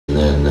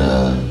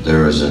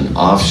there was an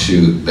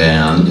offshoot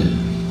band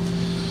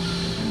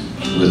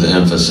with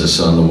emphasis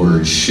on the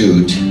word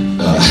shoot,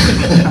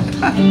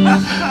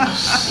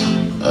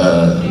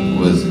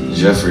 with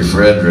Jeffrey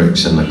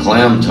Fredericks and the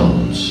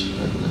Clamtones.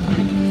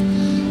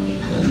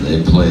 And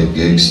they played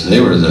gigs. They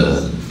were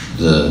the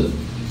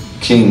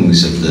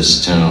kings of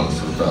this town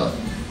for about,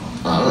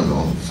 I don't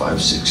know,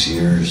 5-6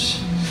 years.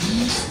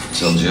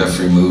 Until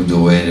Jeffrey moved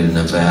away to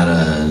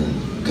Nevada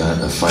and got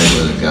in a fight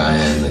with a guy,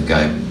 and the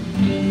guy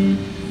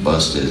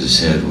busted his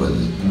head with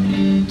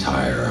a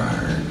tire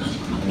iron.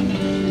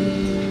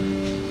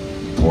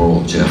 Poor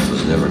old Jeff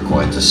was never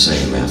quite the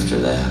same after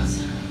that.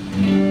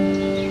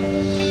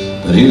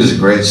 But he was a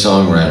great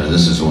songwriter.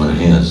 This is one of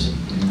his.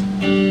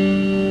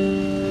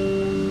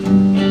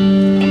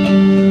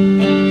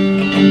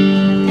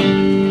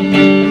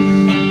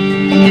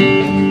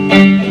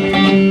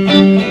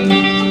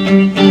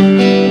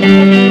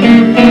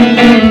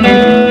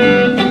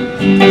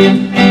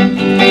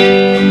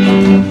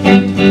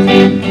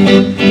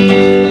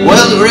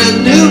 Well, the red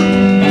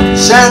Newt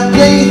sat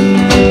there,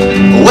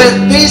 a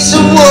wet piece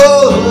of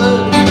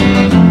wood,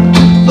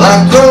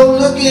 Black Crow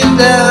looking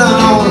down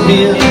on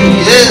him,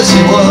 yes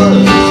he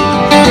was.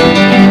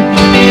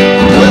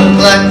 Well,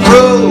 Black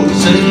Crow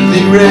said to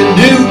the red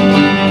Newt,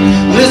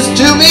 listen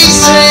to me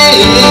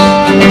sing,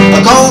 a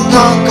call,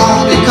 call,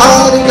 call, de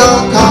call, de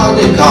call, call,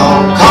 de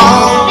call,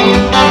 call.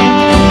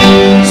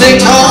 Say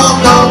call,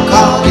 call,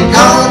 call, de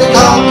call, de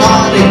call,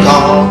 call, de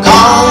call,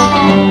 call.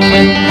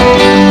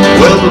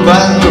 Well,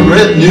 the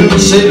red Newt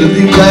said to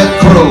the Black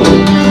Crow,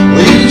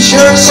 well, you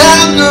sure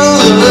sound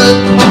good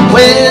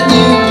when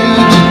you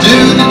do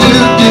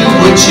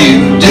what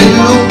you do.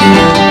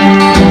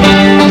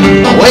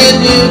 When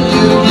you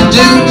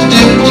do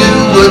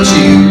what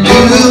you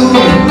do.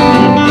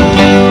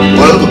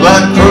 Well, the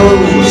Black Crow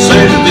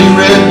said to the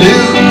red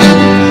Newt,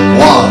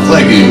 well,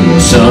 thank you,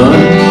 son,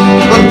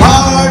 but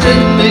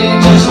pardon me,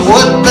 just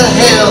what the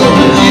hell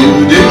did you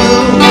do?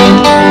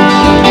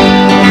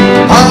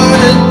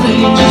 Pardon me,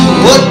 just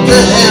what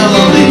the hell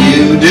did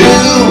you do?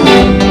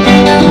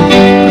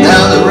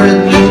 Now the red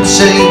Newt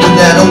said to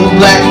that old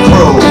Black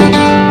Crow,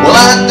 well,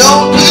 I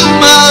don't do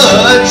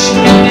much,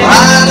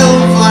 I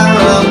don't fly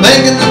around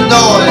making the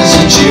noise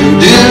that you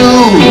do.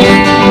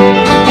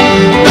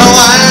 No,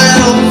 I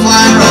don't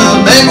fly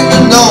around making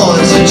the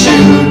noise that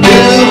you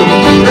do.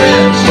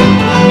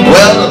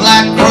 Well, the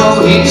Black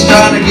Crow, he's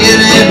trying to get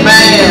in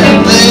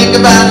mad. Think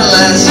about the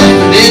last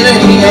dinner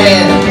he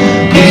had.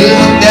 He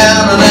looked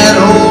down on that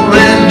old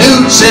red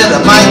Newt, said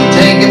I might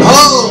take him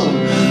home,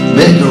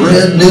 make a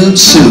red Newt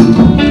soup.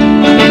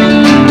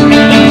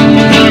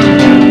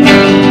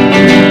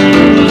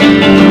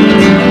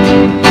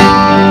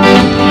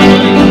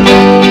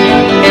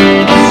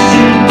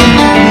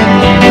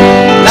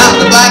 Now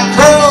the Black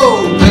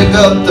Crow pick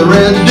up the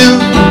red Newt,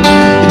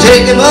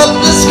 take him up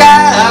the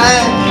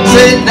sky,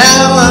 say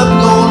now I'm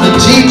gonna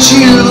teach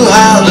you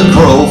how the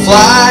crow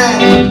fly.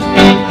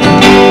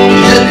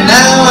 He said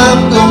now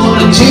I'm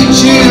gonna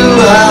teach you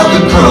how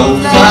the crow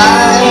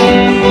fly.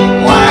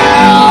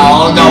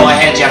 Well, go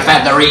ahead, you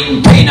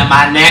feather-eating pain in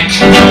my neck.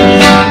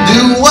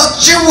 Do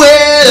what you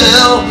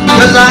will,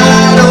 cause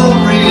I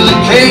don't really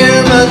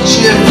care much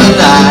if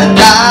I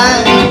die.